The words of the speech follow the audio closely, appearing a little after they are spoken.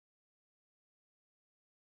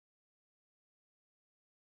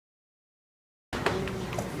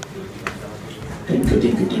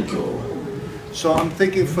So I'm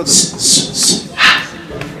thinking for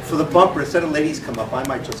the bumper, instead of ladies come up, I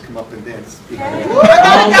might just come up and dance. I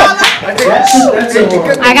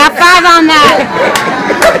got 5 on that.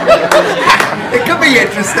 It could be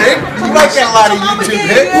interesting. You might get a lot of YouTube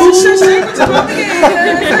hits.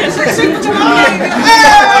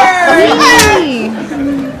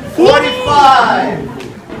 45.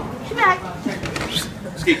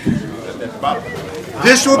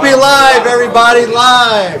 This will be live, everybody,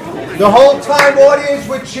 live. The whole time audience,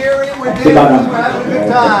 we're cheering, we're dancing, we're having a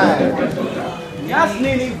good time. Yes,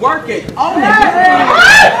 Nene, work it. Oh,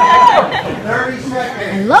 30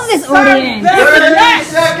 seconds. I love this audience. 30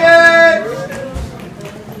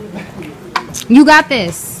 seconds. You got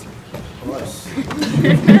this.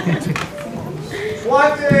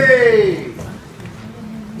 20.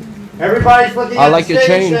 Everybody's looking at the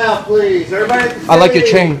stage now, please. Everybody at the stage. I like your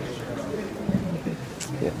chain.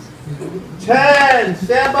 10,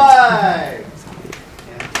 stand by.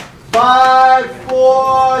 5,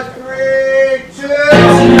 4, 3, 2.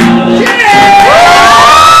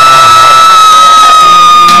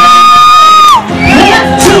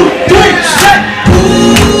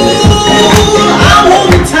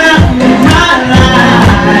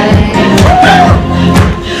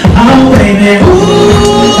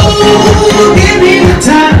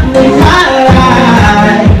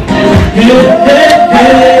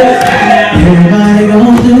 Everybody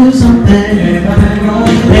gonna do something.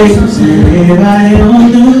 Everybody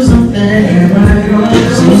gonna do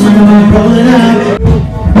something. Roll it out.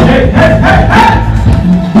 Hey, hey, hey, hey!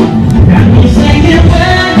 Got me singing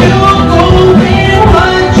where you going,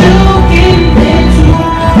 what you can into.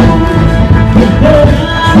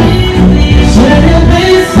 When it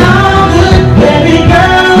may sound good, baby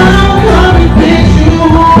girl, I'm coming with you.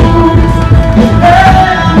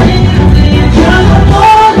 Just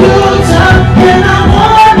want you tough and I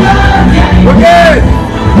wanna. We're good.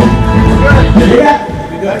 Yeah.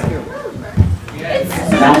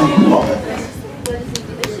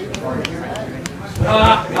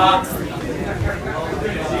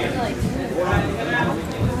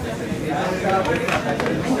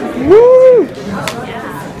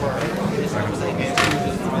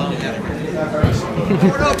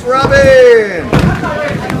 What up, Robin?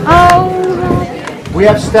 Oh. We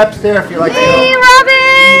have steps there if you like to go. Hey,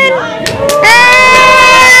 Robin!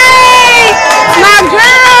 Hey! My girl!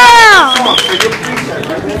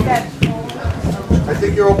 I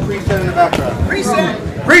think you're all preset in the background. Preset.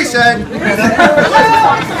 Preset!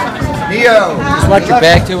 Neo. Just watch your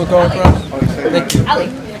back till we're going across. Thank you.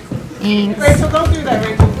 Thanks. Rachel, don't do that,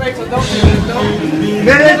 Rachel. Rachel, don't do that.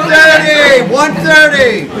 Minute 30!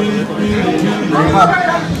 1:30!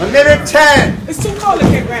 A minute 10! It's too cold to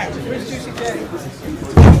get wrapped. Where's Juicy J?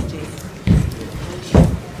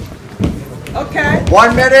 Okay.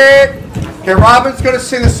 1 minute. Okay, Robin's gonna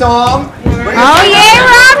sing a song. Oh, yeah,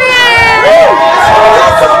 Robin!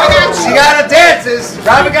 She got her dances.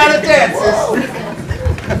 Robin got her dances.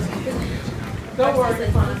 Don't worry.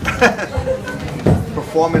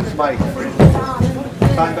 Performance mic.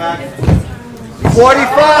 Time back.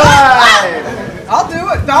 45. I'll do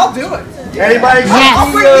it. I'll do it. Anybody? Yes.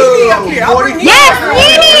 I'll bring Nene up here. I'll bring Nene. Yes,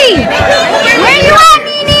 Nene! Where you at,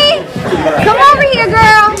 Nene? Come over here,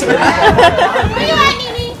 girl. Where you at,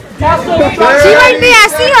 Nene? She right there. I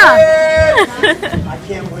see her. I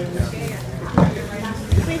can't win this.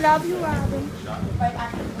 We love you, Robin.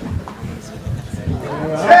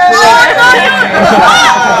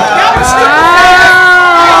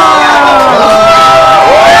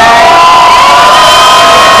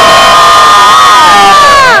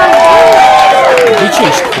 You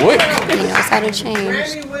changed quick. He knows how to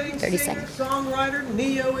change. 30 seconds. Songwriter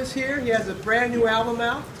Neo is here. He has a brand new album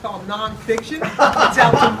out. It's called Non-Fiction. It's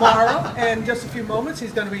out tomorrow, and in just a few moments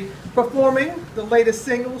he's going to be performing the latest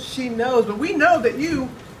single, She Knows. But we know that you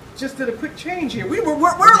just did a quick change here. We're a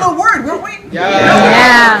little worried, weren't we?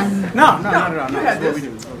 Yeah. No. You had this.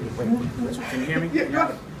 Can you hear me?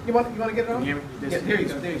 Yeah, you want to get it on? Can you hear me? Yeah, here you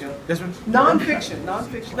go. There you go. This one? Non-fiction. No.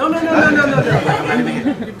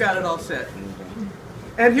 You've got it all set.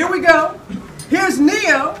 And here we go. Here's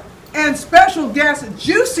Neo and special guest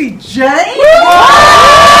Juicy J.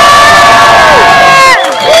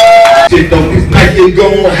 Shit though, it's night, you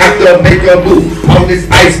gon' have to make a move on this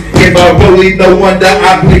ice. If I rolling, no wonder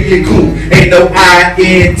I'm playing cool. Ain't no I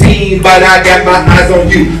in team, but I got my eyes on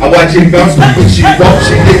you. I watch it bounce when she walks,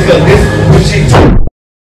 she gets a list when she talk.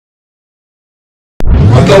 I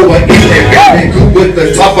throw her in there, good with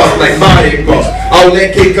the top off like Mardi Gras. All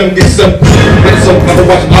that cake come get some. And so I'm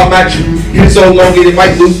watch all my truth. Get so long, it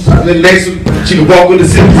might lose. The next one, she can walk with a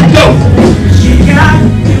zip. Go.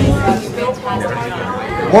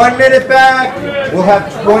 1 minute back. We'll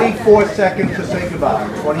have 24 seconds to say goodbye.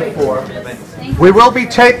 24. We will be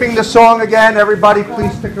taping the song again. Everybody,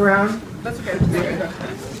 please stick around. That's okay.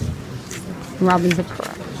 Robin's a pro.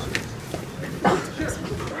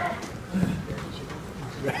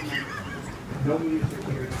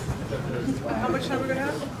 How much time are we going to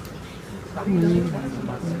have?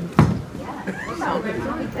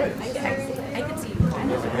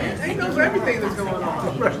 He knows everything that's going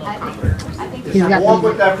on. He's got Warm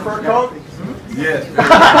with that fur coat? Yes.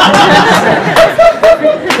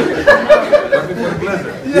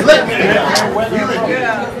 You lit me.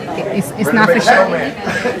 it's not for sure.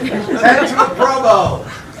 Head to the promo.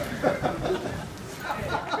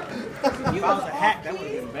 If I was a hack, that would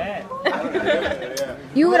have been bad.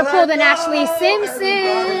 You would have pulled an Ashley Simpson.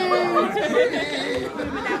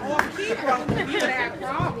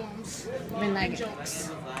 Been like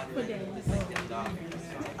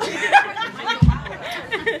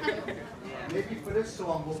Maybe for this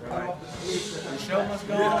song, we'll cut off the sleeves. The show must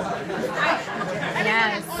go on.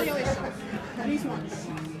 yes.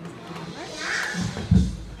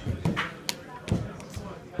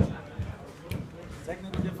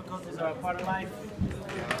 Technical difficulties are a part of life.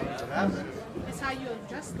 It's how you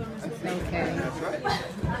adjust them. Okay. That's right.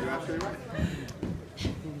 You're absolutely right.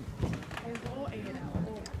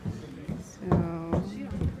 So,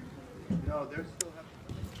 No, they're still having.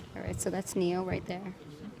 all right. So that's Neo right there.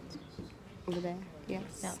 Over there.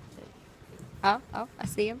 Yes. Oh, I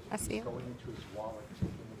see him. I see him. Going into his wallet,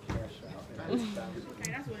 taking the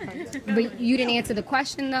cash out. But you didn't answer the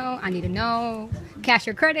question though. I need to know. Cash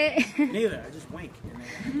or credit? Neither. I just wink.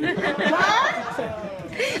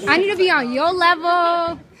 I need to be on your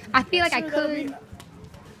level. I feel like I could.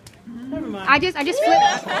 Never mind. I just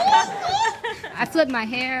flipped. I flipped my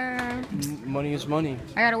hair. Money is money.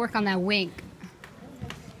 I gotta work on that wink.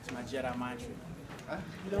 It's my Jedi mind trick.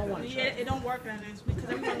 You don't want to Yeah, it don't work on this because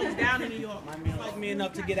everyone looks down in New York. My man like me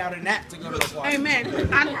enough to get out of that to go to the party. Amen.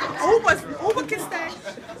 Uber can stay.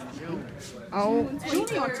 Oh,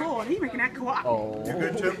 Junior on tour. He making that co-op. You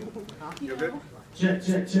good, Tim? You good? Check,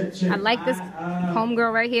 check, check, check. I like this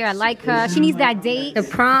homegirl right here. I like her. She needs that date, the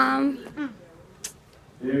prom.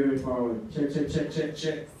 Very forward. Check, check, check, check,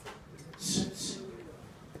 check.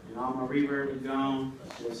 And all my reverb is gone.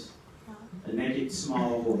 Just a naked,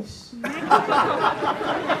 small voice.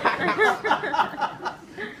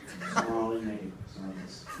 Small and naked. So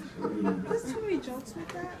that's what we do. There's too many jokes with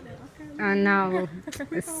that. Okay. I know.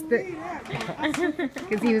 Because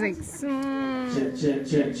he was like, Check, check,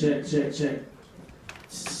 check, check, check, check.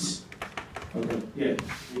 Okay, yeah, you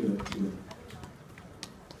good, you good.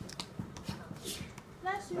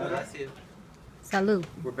 Bless you. salute.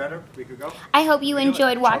 We're better? We could go? I hope you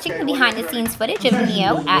enjoyed watching the behind-the-scenes footage of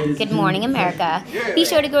Neo at Good Morning America. Be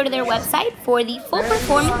sure to go to their website for the full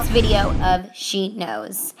performance video of She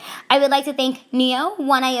Knows. I would like to thank Neo,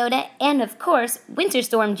 One Iota, and of course, Winter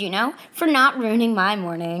Storm Juno for not ruining my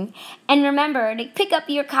morning. And remember to pick up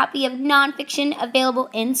your copy of Nonfiction available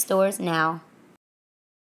in stores now.